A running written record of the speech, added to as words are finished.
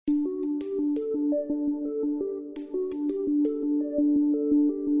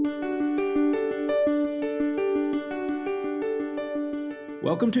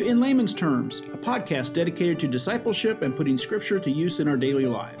Welcome to In Layman's Terms, a podcast dedicated to discipleship and putting Scripture to use in our daily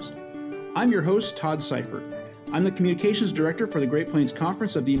lives. I'm your host, Todd Seifert. I'm the Communications Director for the Great Plains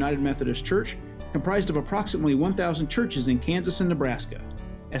Conference of the United Methodist Church, comprised of approximately 1,000 churches in Kansas and Nebraska.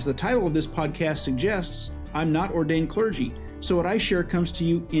 As the title of this podcast suggests, I'm not ordained clergy, so what I share comes to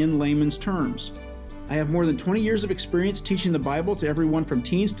you in layman's terms. I have more than 20 years of experience teaching the Bible to everyone from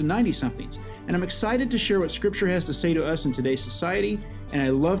teens to 90-somethings, and I'm excited to share what Scripture has to say to us in today's society, and I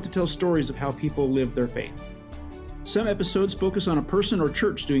love to tell stories of how people live their faith. Some episodes focus on a person or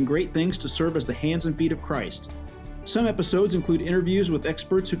church doing great things to serve as the hands and feet of Christ. Some episodes include interviews with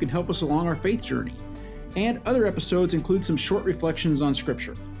experts who can help us along our faith journey, and other episodes include some short reflections on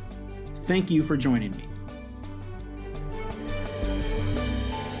Scripture. Thank you for joining me.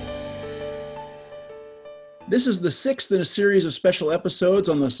 This is the sixth in a series of special episodes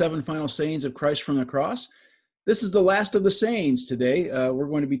on the 7 final sayings of Christ from the cross. This is the last of the sayings today. We're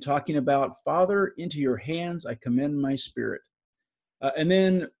going to be talking about, Father, into your hands I commend my spirit. And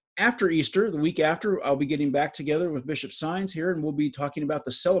then after Easter, the week after, I'll be getting back together with Bishop Sines here, and we'll be talking about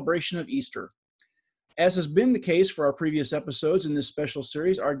the celebration of Easter. As has been the case for our previous episodes in this special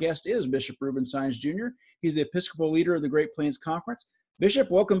series, our guest is Bishop Reuben Sines Jr. He's the Episcopal leader of the Great Plains Conference. Bishop,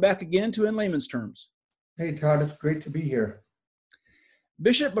 welcome back again to In Layman's Terms. Hey, Todd, it's great to be here.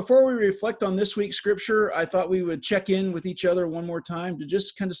 Bishop, before we reflect on this week's scripture, I thought we would check in with each other one more time to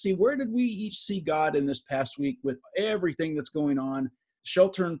just kind of see, where did we each see God in this past week with everything that's going on,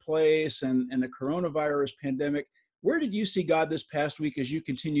 shelter in place and the coronavirus pandemic? Where did you see God this past week as you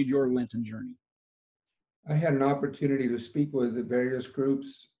continued your Lenten journey? I had an opportunity to speak with the various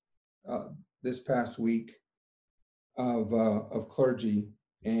groups this past week of clergy,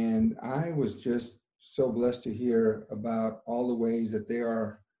 and I was just so blessed to hear about all the ways that they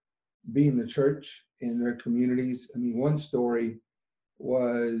are being the church in their communities. I mean, one story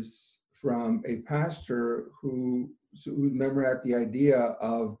was from a pastor who never had the idea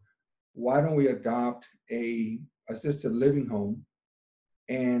of, why don't we adopt a assisted living home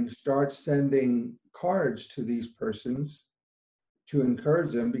and start sending cards to these persons to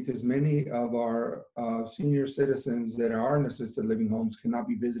encourage them, because many of our senior citizens that are in assisted living homes cannot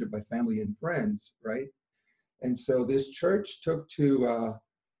be visited by family and friends, right? And so this church took to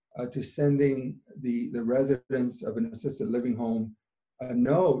sending the residents of an assisted living home a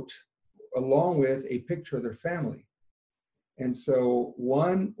note along with a picture of their family. And so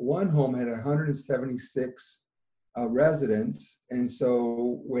one home had 176 residents, and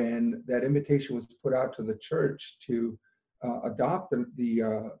so when that invitation was put out to the church to adopt the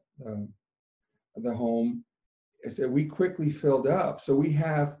home, I said we quickly filled up. So we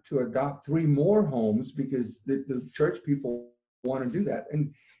have to adopt 3 more homes because the church people want to do that.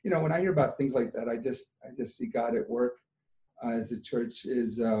 And you know, when I hear about things like that, I just see God at work as the church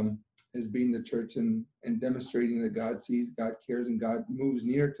is being the church and demonstrating that God sees, God cares, and God moves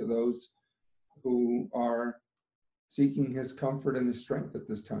near to those who are seeking His comfort and His strength at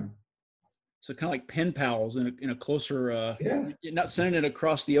this time. So kind of like pen pals in a closer, Yeah. You're not sending it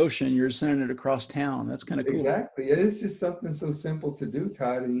across the ocean, you're sending it across town. That's kind of cool. Exactly. It's just something so simple to do,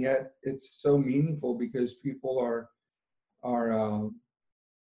 Todd, and yet it's so meaningful because people are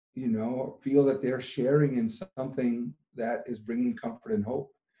feel that they're sharing in something that is bringing comfort and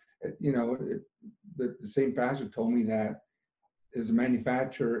hope. The same pastor told me that there's a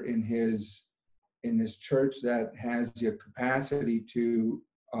manufacturer in his church that has the capacity to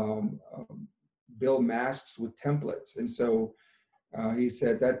build masks with templates. And so he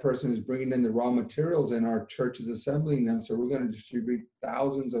said that person is bringing in the raw materials and our church is assembling them. So we're going to distribute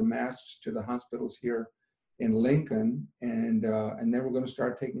thousands of masks to the hospitals here in Lincoln. And then we're going to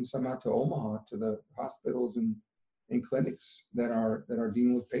start taking some out to Omaha, to the hospitals and clinics that are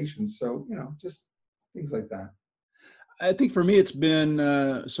dealing with patients. So, just things like that. I think for me, it's been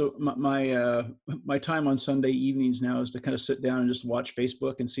my time on Sunday evenings now is to kind of sit down and just watch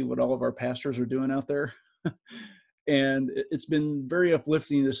Facebook and see what all of our pastors are doing out there. And it's been very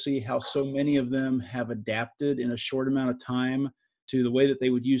uplifting to see how so many of them have adapted in a short amount of time to the way that they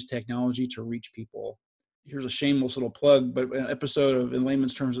would use technology to reach people. Here's a shameless little plug, but an episode of In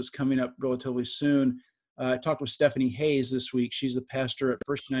Layman's Terms that's coming up relatively soon. I talked with Stephanie Hayes this week. She's the pastor at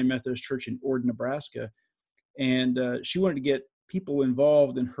First United Methodist Church in Ord, Nebraska. And she wanted to get people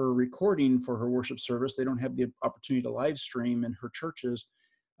involved in her recording for her worship service. They don't have the opportunity to live stream in her churches,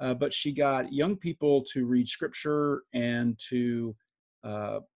 but she got young people to read scripture and to,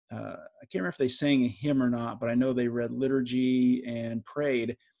 I can't remember if they sang a hymn or not, but I know they read liturgy and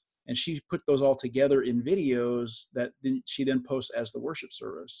prayed. And she put those all together in videos that she then posts as the worship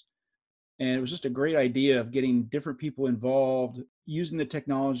service. And it was just a great idea of getting different people involved, using the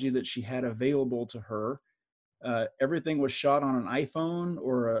technology that she had available to her. Everything was shot on an iPhone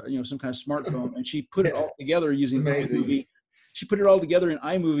or some kind of smartphone, and she put it Yeah, all together using amazing. iMovie. She put it all together in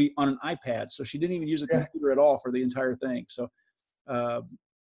iMovie on an iPad, so she didn't even use a Yeah. computer at all for the entire thing. So,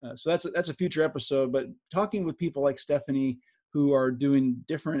 that's a future episode. But talking with people like Stephanie, who are doing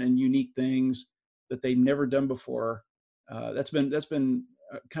different and unique things that they've never done before, that's been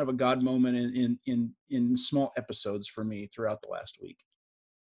kind of a God moment in small episodes for me throughout the last week.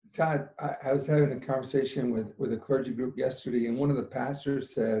 Todd, I was having a conversation with a clergy group yesterday, and one of the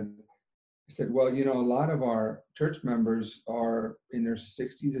pastors said, well, a lot of our church members are in their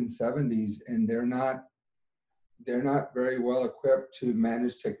 60s and 70s, and they're not very well equipped to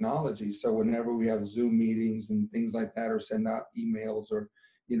manage technology. So whenever we have Zoom meetings and things like that, or send out emails, or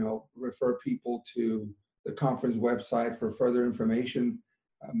refer people to the conference website for further information,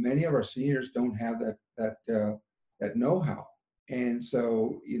 many of our seniors don't have that know-how. And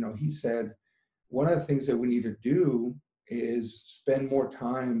so, he said, one of the things that we need to do is spend more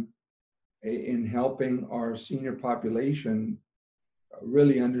time in helping our senior population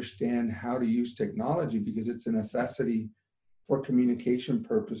really understand how to use technology, because it's a necessity for communication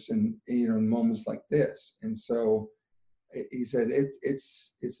purpose in moments like this. And so he said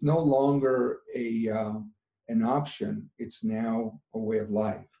it's no longer an option, it's now a way of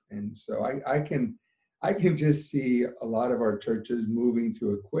life. And so I can just see a lot of our churches moving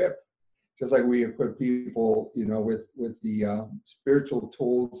to equip, just like we equip people with the spiritual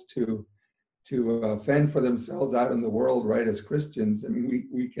tools to fend for themselves out in the world, right, as Christians. I mean,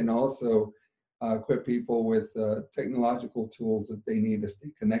 we can also equip people with technological tools that they need to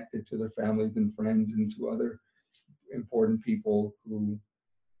stay connected to their families and friends and to other important people who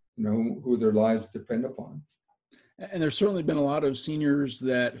their lives depend upon. And there's certainly been a lot of seniors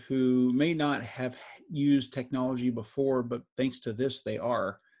who may not have used technology before, but thanks to this, they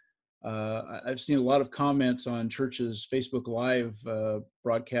are. I've seen a lot of comments on churches' Facebook Live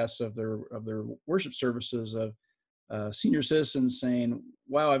broadcasts of their worship services of senior citizens saying,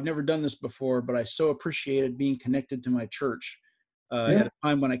 "Wow, I've never done this before, but I so appreciated being connected to my church at a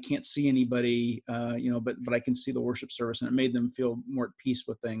time when I can't see anybody, but I can see the worship service," and it made them feel more at peace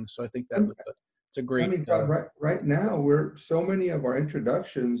with things. So I think it's a great. I mean, right now, so many of our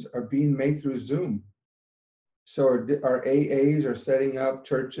introductions are being made through Zoom. So our AAs are setting up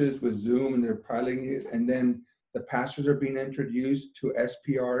churches with Zoom, and they're piloting it, and then the pastors are being introduced to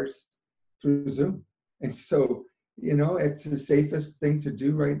SPRs through Zoom. And so, it's the safest thing to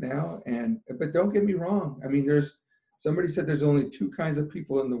do right now. But don't get me wrong. I mean, somebody said there's only two kinds of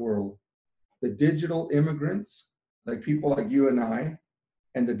people in the world: the digital immigrants, like people like you and I,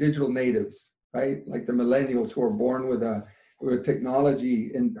 and the digital natives, right? Like the millennials who are born with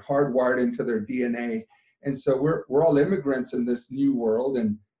technology and hardwired into their DNA. And so we're all immigrants in this new world,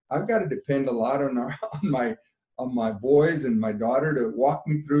 and I've got to depend a lot on my boys and my daughter to walk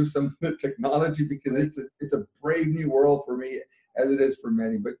me through some of the technology, because it's a brave new world for me, as it is for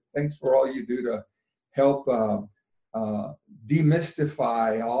many. But thanks for all you do to help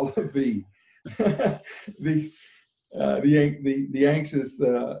demystify all of the the anxious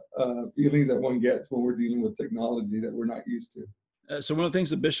feelings that one gets when we're dealing with technology that we're not used to. So one of the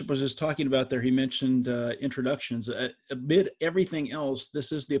things the bishop was just talking about there, he mentioned introductions. Amid everything else,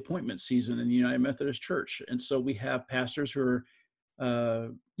 this is the appointment season in the United Methodist Church. And so we have pastors who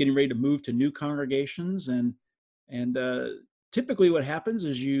are getting ready to move to new congregations. And typically what happens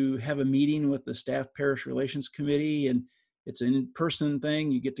is you have a meeting with the staff parish relations committee, and it's an in-person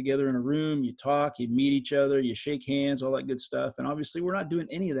thing. You get together in a room, you talk, you meet each other, you shake hands, all that good stuff. And obviously we're not doing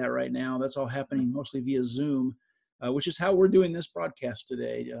any of that right now. That's all happening mostly via Zoom. Which is how we're doing this broadcast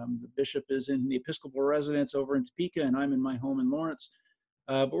today. The bishop is in the Episcopal residence over in Topeka, and I'm in my home in Lawrence.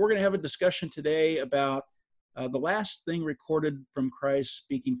 But we're going to have a discussion today about the last thing recorded from Christ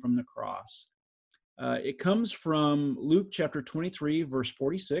speaking from the cross. It comes from Luke chapter 23, verse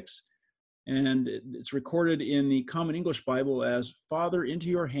 46, and it's recorded in the Common English Bible as, "Father,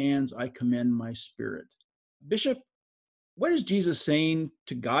 into your hands I commend my spirit." Bishop, what is Jesus saying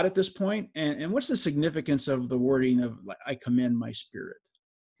to God at this point? And what's the significance of the wording of "I commend my spirit"?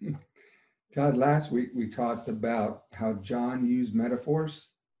 Todd, last week we talked about how John used metaphors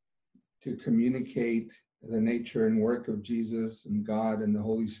to communicate the nature and work of Jesus and God and the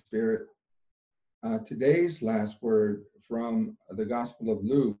Holy Spirit. Today's last word from the Gospel of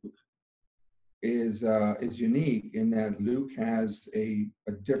Luke is unique in that Luke has a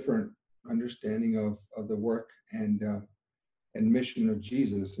different understanding of the work and and mission of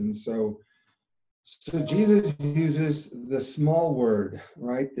Jesus. And so Jesus uses the small word,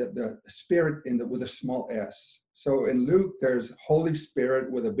 right? The Spirit with a small s. So in Luke, there's Holy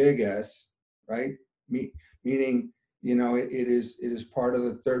Spirit with a big S, right? Meaning, it is part of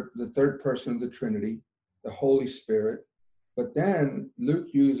the third person of the Trinity, the Holy Spirit. But then Luke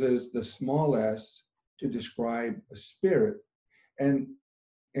uses the small s to describe a spirit. And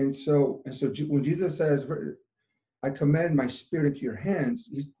so when Jesus says, I commend my spirit into your hands,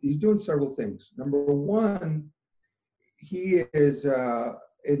 he's doing several things. Number one, he's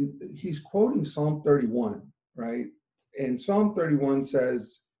quoting Psalm 31, right? And Psalm 31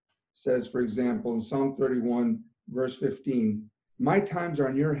 says, for example, in Psalm 31, verse 15, my times are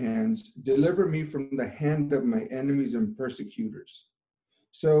in your hands. Deliver me from the hand of my enemies and persecutors.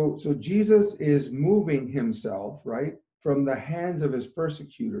 So Jesus is moving himself, right, from the hands of his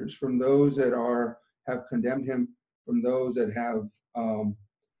persecutors, from those that have condemned him, from those that have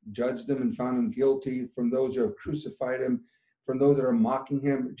judged him and found him guilty, from those who have crucified him, from those that are mocking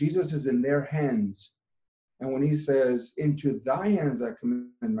him. Jesus is in their hands. And when he says, into thy hands I commend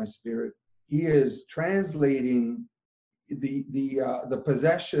my spirit, he is translating the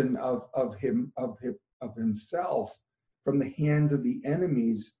possession of himself from the hands of the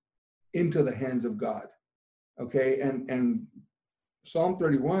enemies into the hands of God. Okay, and Psalm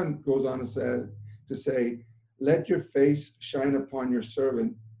 31 goes on to say, let your face shine upon your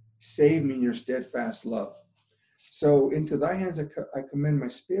servant, save me in your steadfast love. So into thy hands I commend my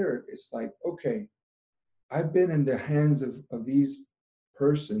spirit. It's like, okay, I've been in the hands of these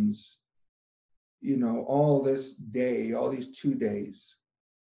persons, all this day, all these 2 days,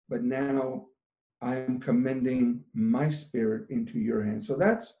 but now I am commending my spirit into your hands. So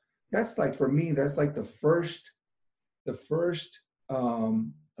that's like, for me, that's like the first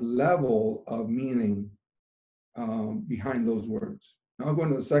level of meaning behind those words. I'll go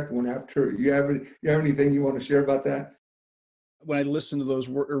into the second one after. You have anything you want to share about that? When I listen to those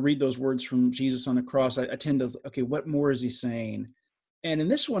or read those words from Jesus on the cross, I tend to, okay, what more is he saying? And in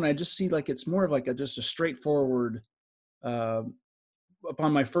this one, I just see like it's more of like just a straightforward.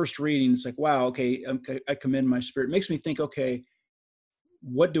 Upon my first reading, it's like, wow, okay, I commend my spirit. It makes me think, okay,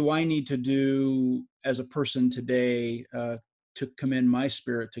 what do I need to do as a person today to commend my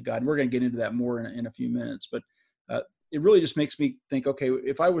spirit to God? And we're going to get into that more in a few minutes, but it really just makes me think, okay,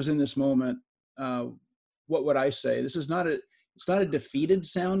 if I was in this moment, what would I say? It's not a defeated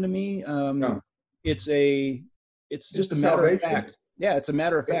sound to me. No. It's just a matter of fact. Yeah, it's a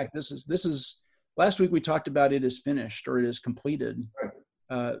matter of fact. This is. Last week we talked about it is finished or it is completed. Right.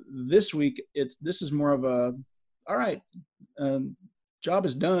 This week this is more of a, all right, job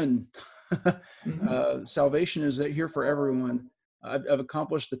is done. Mm-hmm. Salvation is here for everyone. I've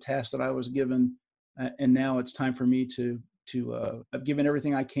accomplished the task that I was given, and now it's time for me to I've given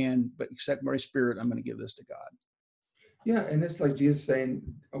everything I can, but except my spirit, I'm going to give this to God. Yeah, and it's like Jesus saying,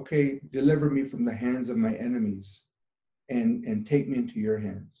 okay, deliver me from the hands of my enemies and take me into your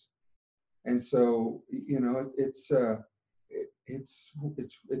hands. And so, it's a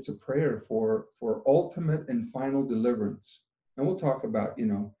prayer for ultimate and final deliverance. And we'll talk about,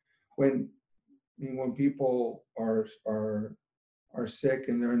 when people are sick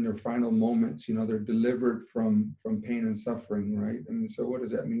and they're in their final moments, they're delivered from pain and suffering, right? I mean, so what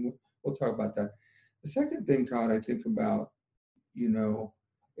does that mean? We'll talk about that. The second thing, Todd, I think about,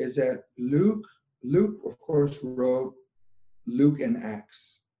 is that Luke, of course, wrote Luke and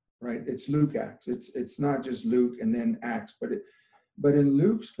Acts, right? It's Luke Acts. It's not just Luke and then Acts, but in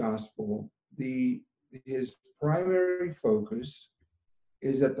Luke's gospel, his primary focus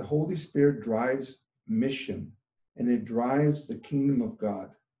is that the Holy Spirit drives mission and it drives the kingdom of God.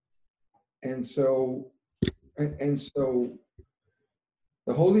 And so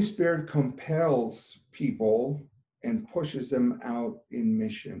the Holy Spirit compels people and pushes them out in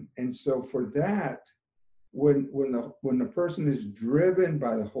mission. And so for that, when the person is driven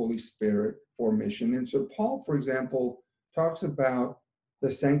by the Holy Spirit for mission, and so Paul, for example, talks about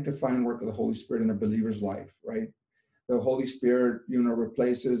the sanctifying work of the Holy Spirit in a believer's life, right? The Holy Spirit,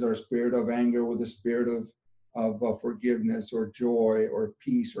 replaces our spirit of anger with a spirit of forgiveness or joy or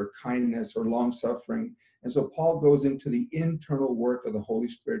peace or kindness or long suffering. And so Paul goes into the internal work of the Holy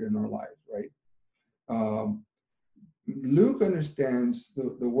Spirit in our lives, right? Luke understands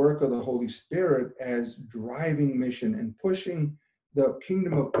the work of the Holy Spirit as driving mission and pushing the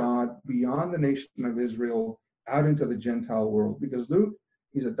kingdom of God beyond the nation of Israel out into the Gentile world. Because Luke,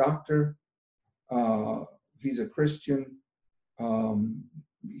 he's a doctor, he's a Christian,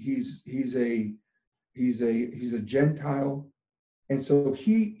 he's a Gentile, and so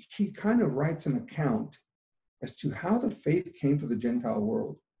he kind of writes an account as to how the faith came to the Gentile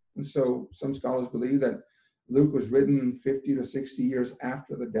world. And so some scholars believe that Luke was written 50 to 60 years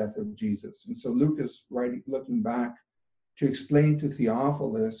after the death of Jesus. And so Luke is writing, looking back to explain to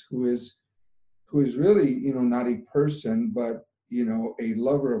Theophilus, who is really, not a person, but, a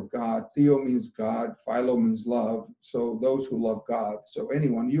lover of God. Theo means God, Philo means love. So those who love God. So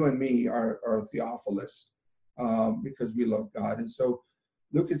anyone, you and me are Theophilus because we love God. And so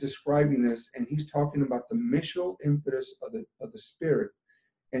Luke is describing this, and he's talking about the missional impetus of the Spirit.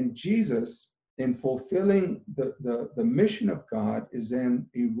 And Jesus, in fulfilling the mission of God, is then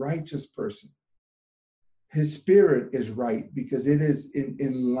a righteous person. His spirit is right because it is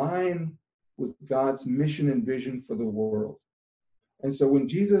in line with God's mission and vision for the world. And so when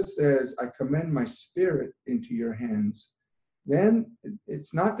Jesus says, I commend my spirit into your hands, then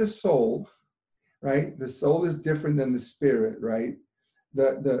it's not the soul, right? The soul is different than the spirit, right?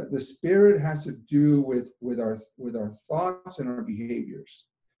 The spirit has to do with our thoughts and our behaviors.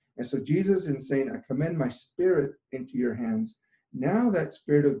 And so Jesus, in saying, I commend my spirit into your hands, now that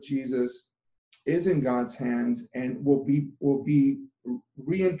spirit of Jesus is in God's hands and will be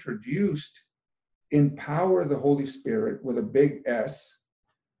reintroduced in power of the Holy Spirit with a big S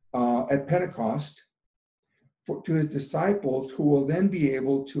at Pentecost to his disciples, who will then be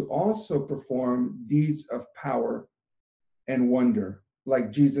able to also perform deeds of power and wonder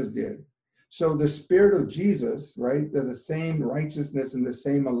like Jesus did. So the spirit of Jesus, right, the same righteousness and the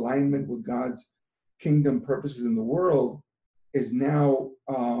same alignment with God's kingdom purposes in the world is now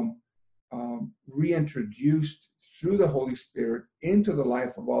reintroduced through the Holy Spirit into the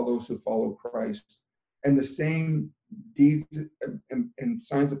life of all those who follow Christ. And the same deeds and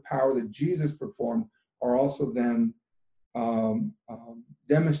signs of power that Jesus performed are also then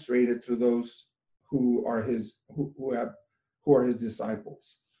demonstrated through those who are his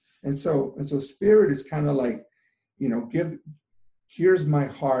disciples. And so spirit is kind of like, here's my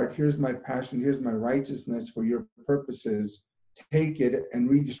heart, here's my passion, here's my righteousness for your purposes. Take it and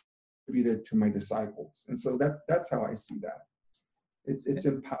redistribute it to my disciples. And so that's how I see that. It's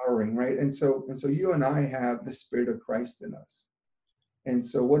empowering, right? And so you and I have the Spirit of Christ in us. And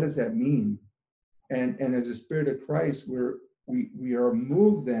so what does that mean? And as a Spirit of Christ, we are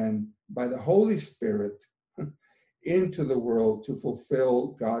moved then by the Holy Spirit into the world to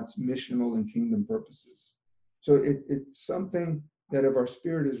fulfill God's missional and kingdom purposes. So it's something that if our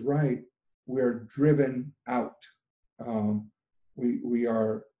spirit is right, we are driven out. We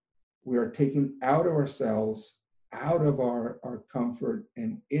are taken out of ourselves, out of our comfort,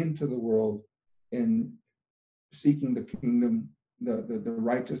 and into the world in seeking the kingdom, the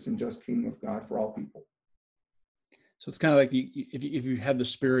righteous and just kingdom of God for all people. So it's kind of like if you have the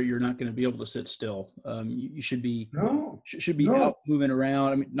Spirit, you're not going to be able to sit still. You should be out moving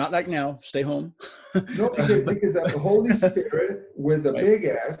around. I mean, not like now. Stay home. No, because the Holy Spirit with the big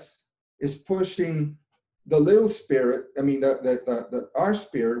S is pushing the little spirit. I mean, our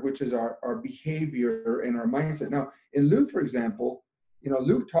spirit, which is our behavior and our mindset. Now, in Luke, for example,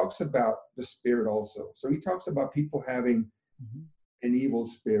 Luke talks about the Spirit also. So he talks about people having an evil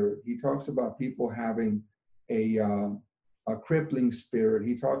spirit. He talks about people having a crippling spirit.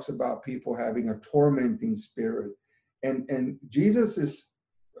 He talks about people having a tormenting spirit. And Jesus's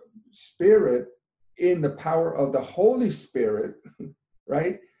spirit in the power of the Holy Spirit,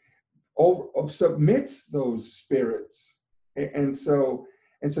 right, submits those spirits. And so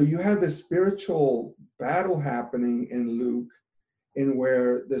you have this spiritual battle happening in Luke, in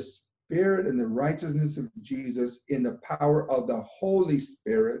where the Spirit and the righteousness of Jesus in the power of the Holy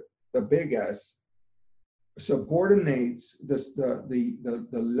Spirit, the big S, subordinates the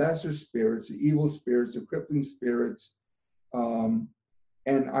lesser spirits, the evil spirits, the crippling spirits, and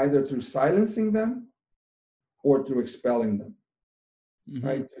either through silencing them or through expelling them,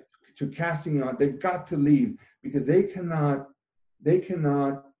 right? To casting out, they've got to leave because they cannot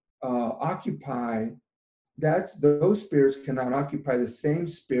occupy. Those spirits cannot occupy the same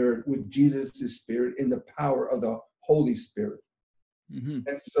spirit with Jesus' Spirit in the power of the Holy Spirit.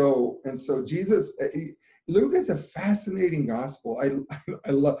 And so Jesus, Luke is a fascinating gospel. I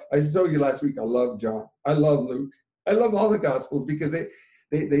told you last week, I love John. I love Luke. I love all the gospels because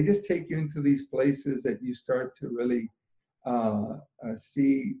they just take you into these places that you start to really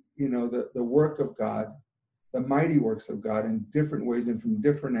see, the work of God, the mighty works of God in different ways and from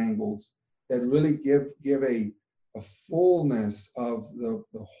different angles that really give a fullness of the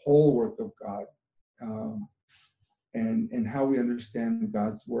whole work of God. And how we understand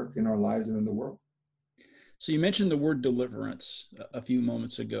God's work in our lives and in the world. So you mentioned the word deliverance a few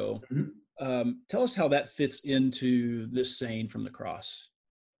moments ago. Tell us how that fits into this saying from the cross.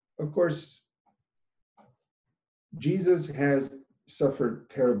 Of course, Jesus has suffered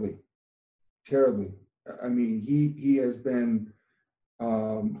terribly, terribly. I mean, he has been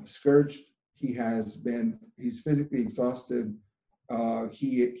scourged. He's physically exhausted.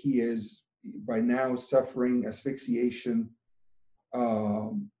 He is by now suffering asphyxiation.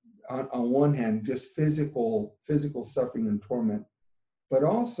 On one hand, just physical suffering and torment, but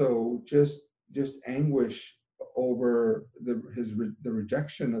also just anguish over the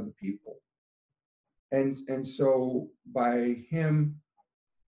rejection of the people. And so by him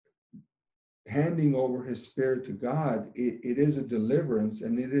handing over his spirit to God, it is a deliverance,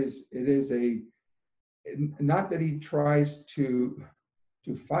 and it is a, not that he tries to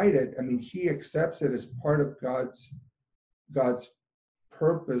fight it. I mean, he accepts it as part of God's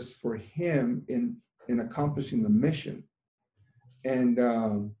purpose for him in accomplishing the mission. And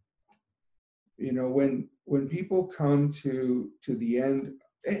when people come to the end,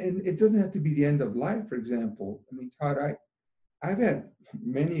 and it doesn't have to be the end of life, for example. I mean, Todd, I've had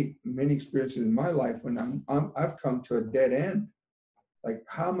many experiences in my life when I've come to a dead end. Like,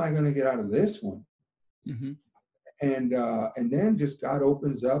 how am I going to get out of this one? Mm-hmm. And then just God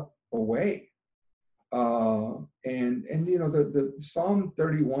opens up a way. And the Psalm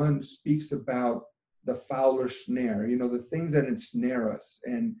 31 speaks about the fowler snare, the things that ensnare us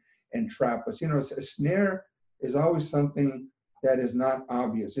and trap us. A snare is always something that is not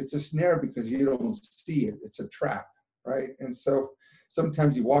obvious. It's a snare because you don't see it. It's a trap, right? And so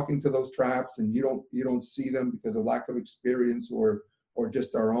sometimes you walk into those traps and you don't see them because of lack of experience or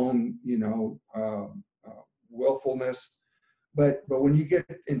just our own willfulness. But when you get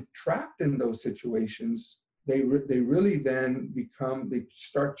entrapped in those situations, they really then they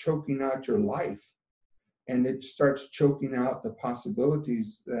start choking out your life, and it starts choking out the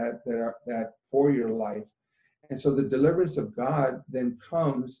possibilities that for your life. And so the deliverance of God then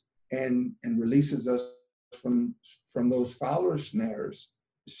comes and releases us from those fowler snares,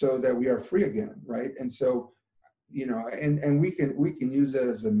 so that we are free again, right? And so and we can use that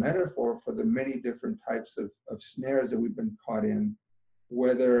as a metaphor for the many different types of snares that we've been caught in,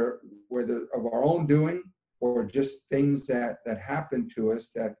 whether of our own doing or just things that happen to us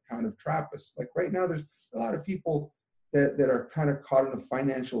that kind of trap us. Like right now, there's a lot of people that are kind of caught in a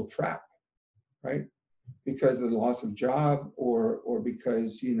financial trap, right? Because of the loss of job, or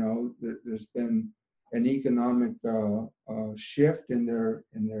because there's been an economic shift in their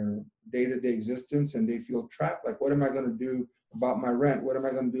day-to-day existence, and they feel trapped. Like, what am I going to do about my rent? What am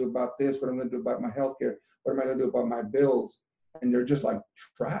I going to do about this? What am I going to do about my healthcare? What am I going to do about my bills? And they're just like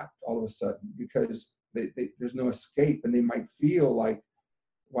trapped all of a sudden because there's no escape, and they might feel like,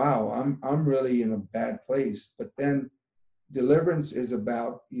 wow, I'm really in a bad place. But then deliverance is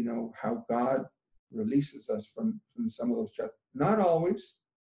about how God releases us from some of those traps. Not always,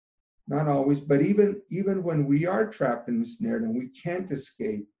 but even when we are trapped in the snare and we can't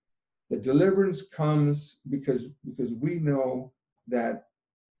escape, the deliverance comes because we know that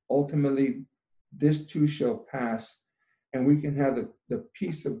ultimately this too shall pass, and we can have the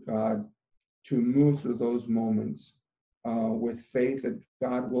peace of God to move through those moments with faith that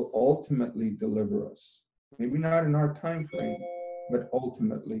God will ultimately deliver us. Maybe not in our time frame, but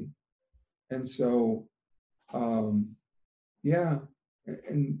ultimately. And so, yeah.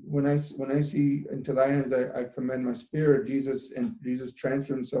 And when I see, into thy hands I commend my spirit, Jesus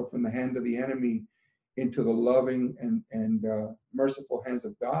transferred himself from the hand of the enemy into the loving and merciful hands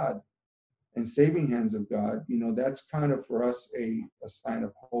of God and saving hands of God. That's kind of for us a sign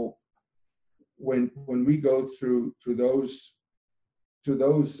of hope when we go through those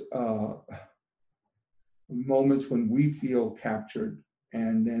moments when we feel captured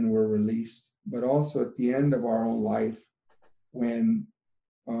and then we're released, but also at the end of our own life when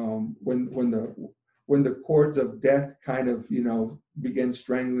the cords of death kind of begin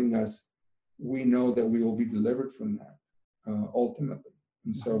strangling us, we know that we will be delivered from that ultimately.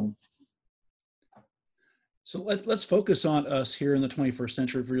 And so let's focus on us here in the 21st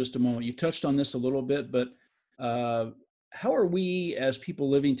century for just a moment. You've touched on this a little bit, but how are we as people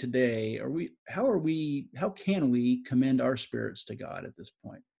living today? How can we commend our spirits to God at this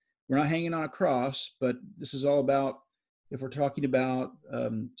point? We're not hanging on a cross, but this is all about, if we're talking about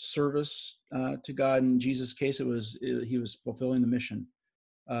service to God. In Jesus' case, he was fulfilling the mission.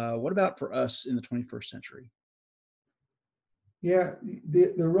 What about for us in the 21st century? Yeah,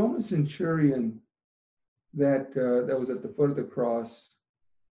 the Roman centurion that was at the foot of the cross,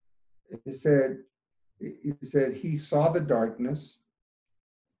 it said he saw the darkness.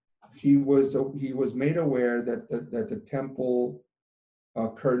 He was made aware that the temple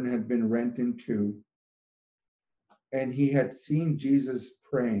curtain had been rent in two, and he had seen Jesus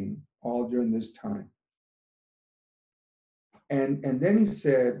praying all during this time. And then he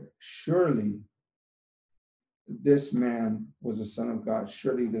said, surely this man was a son of God.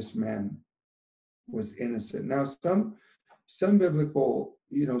 Surely this man was innocent. Now, some biblical,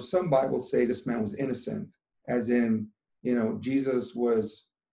 some Bibles say this man was innocent, as in, Jesus was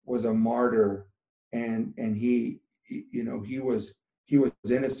a martyr, and he was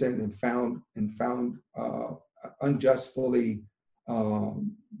innocent and found unjustly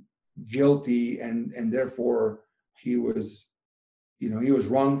guilty, and therefore he was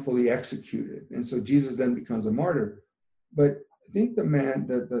wrongfully executed, and so Jesus then becomes a martyr. But I think the man,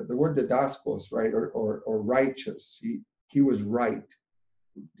 the word didaskos, right, or righteous, he was right.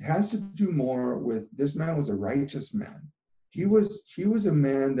 It has to do more with this man was a righteous man. He was a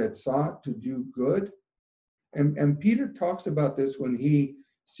man that sought to do good. And Peter talks about this when he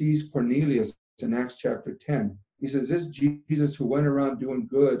sees Cornelius in Acts chapter 10. He says, this Jesus who went around doing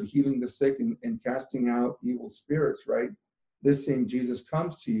good, healing the sick and casting out evil spirits, right? This same Jesus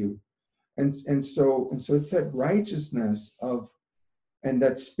comes to you. And so it's that righteousness of, and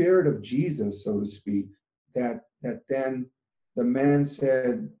that spirit of Jesus, so to speak, that then the man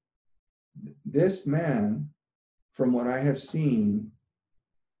said, this man, from what I have seen,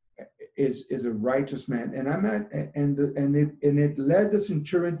 is a righteous man. And it led the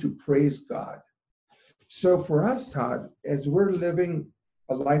centurion to praise God. So for us, Todd, as we're living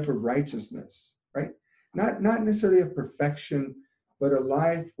a life of righteousness, right? Not necessarily of perfection, but a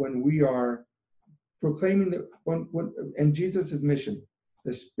life when we are proclaiming and Jesus' mission.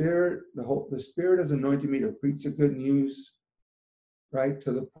 The Spirit has anointed me to preach the good news, right,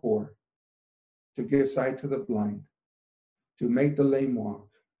 to the poor, to give sight to the blind, to make the lame walk,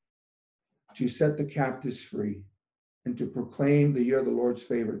 to set the captives free, and to proclaim the year of the Lord's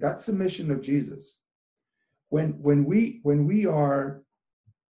favor. That's the mission of Jesus. When we are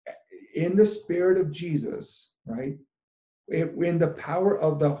in the Spirit of Jesus, right, in the power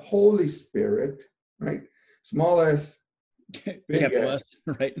of the Holy Spirit, right, small s, big S,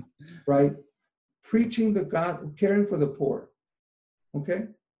 right, preaching the God, caring for the poor, okay,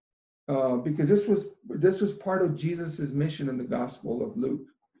 because this was part of Jesus's mission in the Gospel of Luke.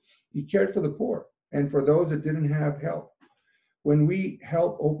 He cared for the poor and for those that didn't have help. When we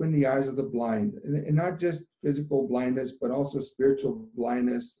help open the eyes of the blind, and not just physical blindness, but also spiritual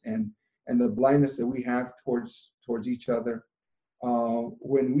blindness and the blindness that we have towards each other,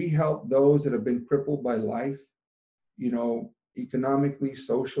 when we help those that have been crippled by life, economically,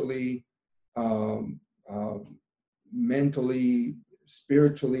 socially, mentally,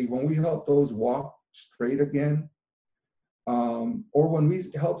 spiritually, when we help those walk straight again, or when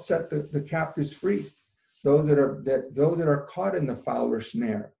we help set the captives free, those that are caught in the fowler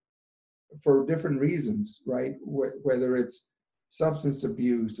snare for different reasons, right? Whether it's substance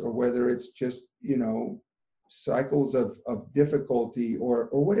abuse or whether it's just cycles of difficulty or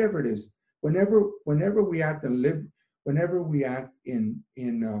whatever it is. Whenever we act and live, whenever we act in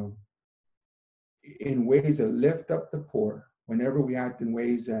ways that lift up the poor, whenever we act in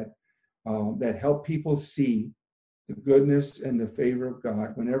ways that help people see the goodness and the favor of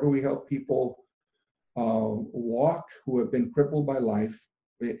God, whenever we help people walk who have been crippled by life,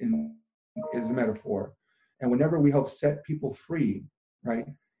 as a metaphor, and whenever we help set people free, right,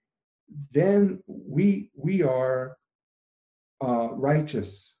 then we are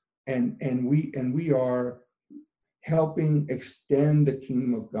righteous, and we are helping extend the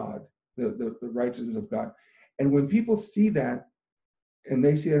kingdom of God, the righteousness of God. And when people see that, and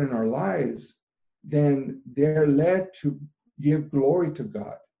they see that in our lives, then they're led to give glory to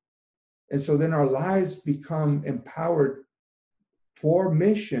God. And so then our lives become empowered for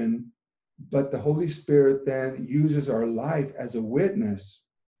mission, but the Holy Spirit then uses our life as a witness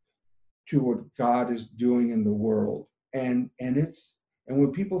to what God is doing in the world. And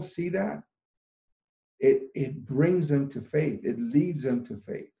when people see that, it brings them to faith. It leads them to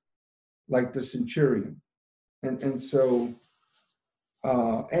faith, like the centurion. And so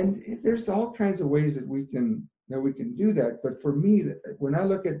there's all kinds of ways that we can do that. But for me, when I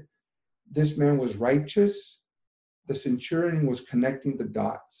look at this man was righteous, the centurion was connecting the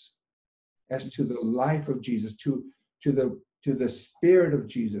dots as to the life of Jesus, to the spirit of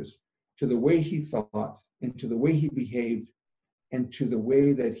Jesus, to the way he thought, and to the way he behaved, and to the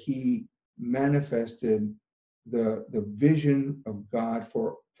way that he manifested the vision of God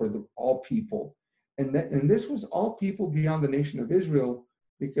for all people. And this was all people beyond the nation of Israel,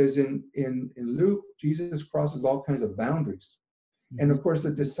 because in Luke, Jesus crosses all kinds of boundaries. And of course,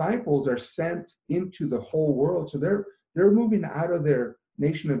 the disciples are sent into the whole world. So they're moving out of their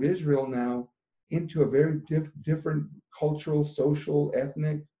nation of Israel now into a very different cultural, social,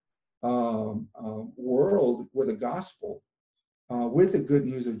 ethnic world with the gospel. with the good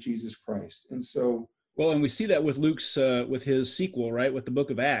news of Jesus Christ. And so, well, and we see that with Luke's, with his sequel, right, with the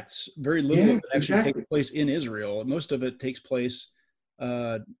book of Acts. Very little of it actually takes place in Israel. Most of it takes place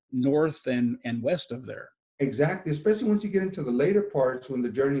north and west of there. Exactly, especially once you get into the later parts when the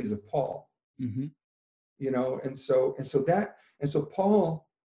journeys of Paul. Mm-hmm. And so Paul,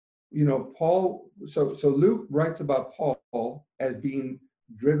 so Luke writes about Paul as being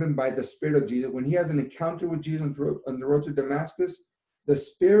driven by the Spirit of Jesus. When he has an encounter with Jesus on the road to Damascus, the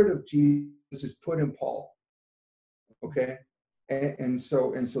Spirit of Jesus is put in Paul. Okay, and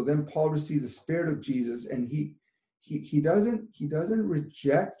so then Paul receives the Spirit of Jesus, and he doesn't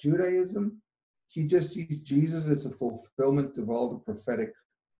reject Judaism. He just sees Jesus as a fulfillment of all the prophetic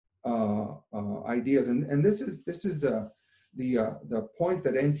ideas, and this is the point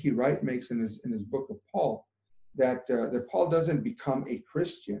that N.T. Wright makes in his book of Paul, that Paul doesn't become a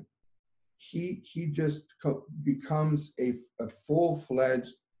Christian. He just becomes a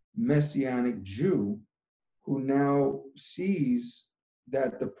full-fledged Messianic Jew who now sees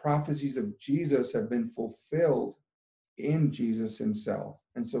that the prophecies of Jesus have been fulfilled in Jesus himself.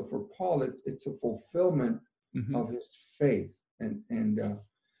 And so for Paul, it's a fulfillment of his faith. And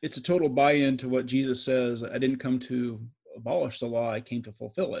it's a total buy-in to what Jesus says. I didn't come to abolish the law, I came to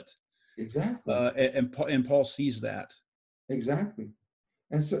fulfill it. Exactly. And Paul sees that. Exactly.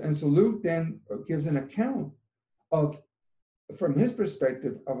 And so Luke then gives an account of, from his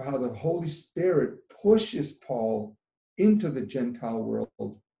perspective, of how the Holy Spirit pushes Paul into the Gentile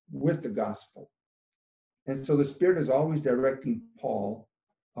world with the gospel. And so the Spirit is always directing Paul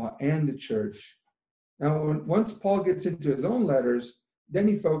and the church. Now, once Paul gets into his own letters, then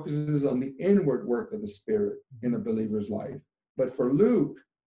he focuses on the inward work of the Spirit in a believer's life. But for Luke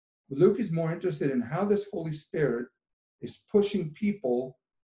is more interested in how this Holy Spirit is pushing people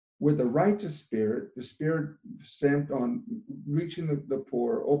with the righteous spirit, the Spirit sent on reaching the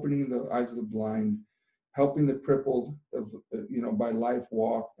poor, opening the eyes of the blind, helping the crippled, by life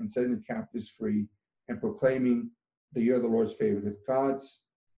walk, and setting the captives free, and proclaiming the year of the Lord's favor. That God's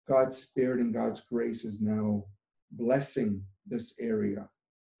Spirit and God's grace is now blessing this area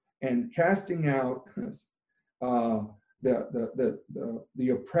and casting out the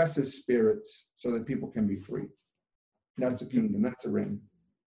oppressive spirits so that people can be free. That's a kingdom. That's a reign.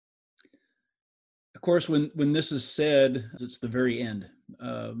 Of course, when this is said, it's the very end,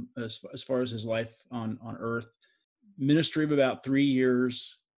 as far as his life on earth. Ministry of about 3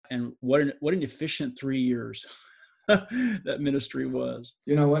 years, and what an efficient 3 years that ministry was.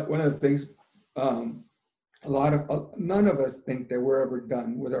 You know what? One of the things, none of us think that we're ever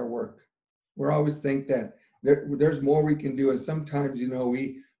done with our work. We always think that there's more we can do, and sometimes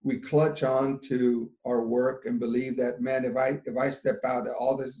we clutch on to our work and believe that, man, if I step out,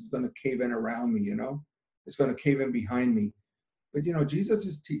 all this is going to cave in around me, it's going to cave in behind me. But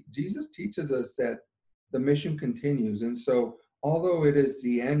Jesus teaches us that the mission continues, and so although it is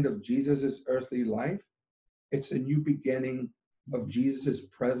the end of Jesus's earthly life, it's a new beginning of Jesus's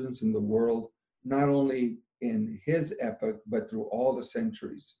presence in the world, not only in his epoch, but through all the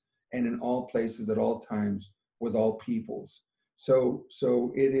centuries and in all places at all times with all peoples. So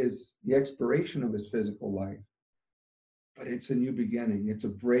it is the expiration of his physical life, but it's a new beginning. It's a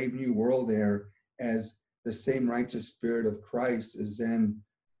brave new world there, as the same righteous Spirit of Christ is then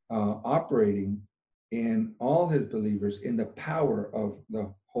operating in all his believers in the power of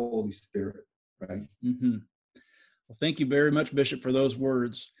the Holy Spirit, right? Mm-hmm. Well, thank you very much, Bishop, for those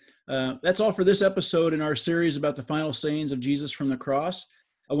words. That's all for this episode in our series about the final sayings of Jesus from the cross.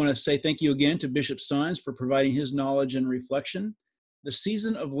 I want to say thank you again to Bishop Saenz for providing his knowledge and reflection. The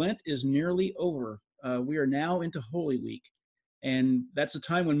season of Lent is nearly over. We are now into Holy Week, and that's a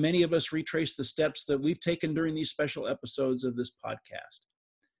time when many of us retrace the steps that we've taken during these special episodes of this podcast.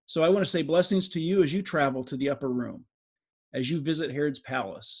 So I want to say blessings to you as you travel to the upper room, as you visit Herod's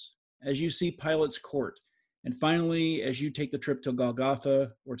palace, as you see Pilate's court, and finally, as you take the trip to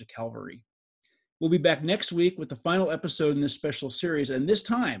Golgotha or to Calvary. We'll be back next week with the final episode in this special series, and this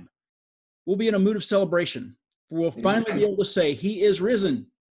time, we'll be in a mood of celebration, for we'll finally be able to say, He is risen.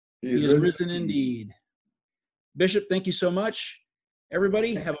 He is risen indeed. Bishop, thank you so much.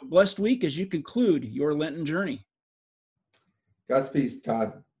 Everybody, have a blessed week as you conclude your Lenten journey. Godspeed,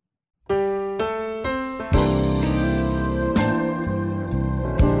 Todd.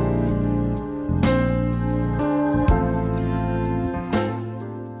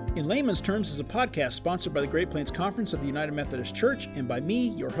 In Layman's Terms is a podcast sponsored by the Great Plains Conference of the United Methodist Church and by me,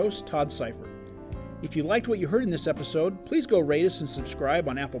 your host, Todd Seifert. If you liked what you heard in this episode, please go rate us and subscribe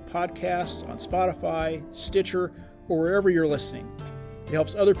on Apple Podcasts, on Spotify, Stitcher, or wherever you're listening. It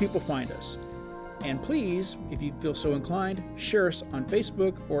helps other people find us. And please, if you feel so inclined, share us on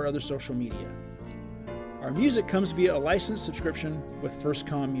Facebook or other social media. Our music comes via a licensed subscription with First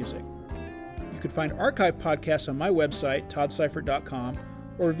Com Music. You can find archive podcasts on my website, toddseifert.com,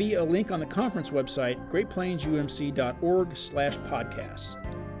 or via a link on the conference website, greatplainsumc.org/podcasts.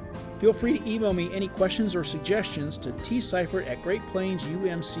 Feel free to email me any questions or suggestions to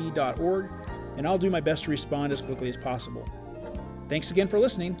tseifert@greatplainsumc.org, and I'll do my best to respond as quickly as possible. Thanks again for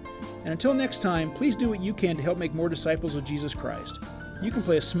listening, and until next time, please do what you can to help make more disciples of Jesus Christ. You can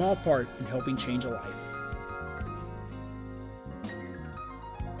play a small part in helping change a life.